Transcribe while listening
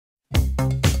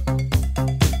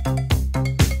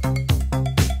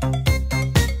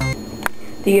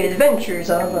The Adventures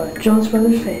of a Jonas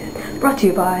Brothers Fan, brought to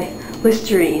you by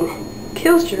Listerine.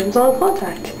 Kills germs on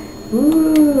contact.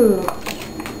 Ooh.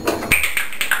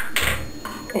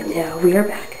 And now we are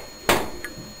back.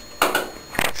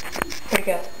 There we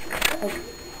go.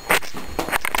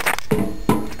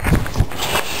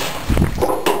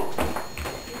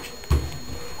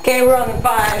 Okay, we're on the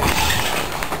 5.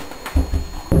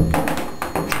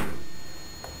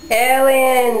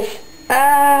 Aliens!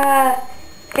 Ah!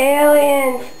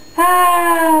 Aliens!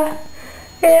 Ah!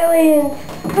 Aliens!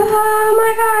 Oh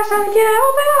my gosh! Oh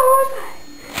my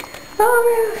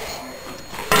gosh!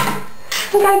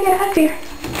 I gotta get out of here.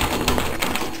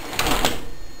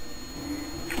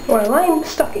 Well, I'm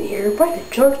stuck in here by the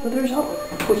Jonas Brothers album,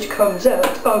 which comes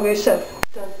out August 7th.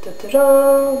 Dun, dun, dun,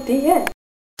 dun, the end.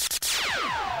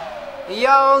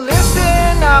 Yo,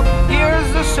 listen up,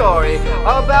 here's the story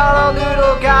about a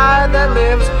little guy that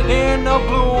lives in a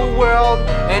blue world.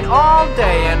 And all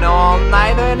day and all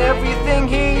night and everything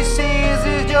he sees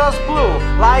is just blue.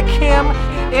 Like him,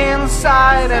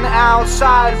 inside and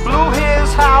outside. Blue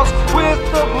his house with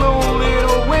a blue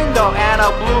little window and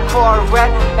a blue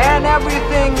Corvette. And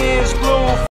everything is blue.